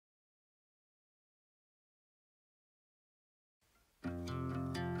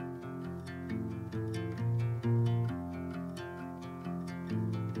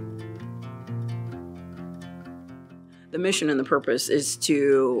The mission and the purpose is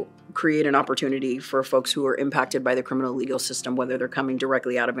to create an opportunity for folks who are impacted by the criminal legal system, whether they're coming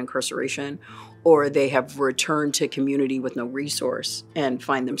directly out of incarceration or they have returned to community with no resource and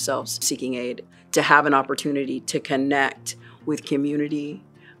find themselves seeking aid, to have an opportunity to connect with community,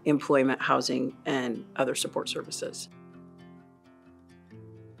 employment, housing, and other support services.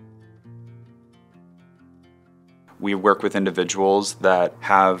 We work with individuals that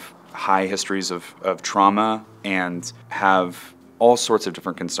have high histories of trauma and have all sorts of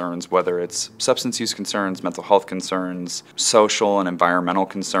different concerns, whether it's substance use concerns, mental health concerns, social and environmental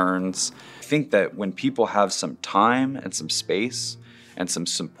concerns. I think that when people have some time and some space and some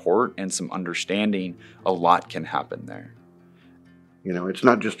support and some understanding, a lot can happen there. You know, it's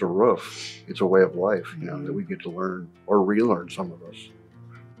not just a roof, it's a way of life, you know, that we get to learn or relearn, some of us.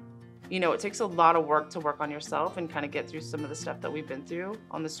 You know, it takes a lot of work to work on yourself and kind of get through some of the stuff that we've been through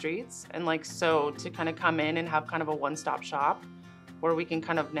on the streets. And like, so to kind of come in and have kind of a one-stop shop where we can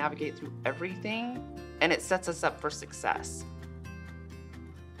kind of navigate through everything, and it sets us up for success.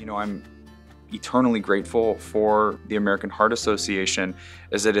 You know, I'm eternally grateful for the American Heart Association,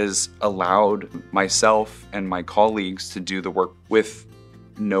 as it has allowed myself and my colleagues to do the work with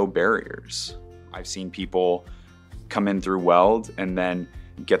no barriers. I've seen people come in through WELD and then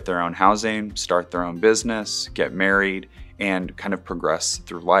get their own housing, start their own business, get married, and kind of progress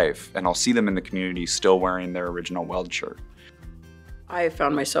through life. And I'll see them in the community still wearing their original WELD shirt. I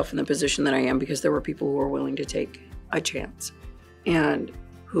found myself in the position that I am because there were people who were willing to take a chance and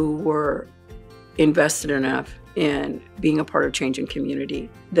who were invested enough in being a part of changing community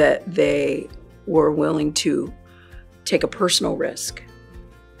that they were willing to take a personal risk.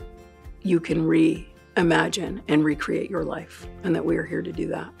 You can reimagine and recreate your life, and that we are here to do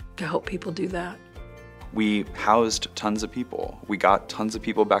that, to help people do that. We housed tons of people. We got tons of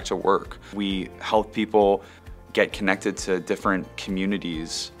people back to work. We helped people get connected to different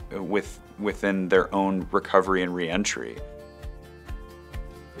communities within their own recovery and reentry.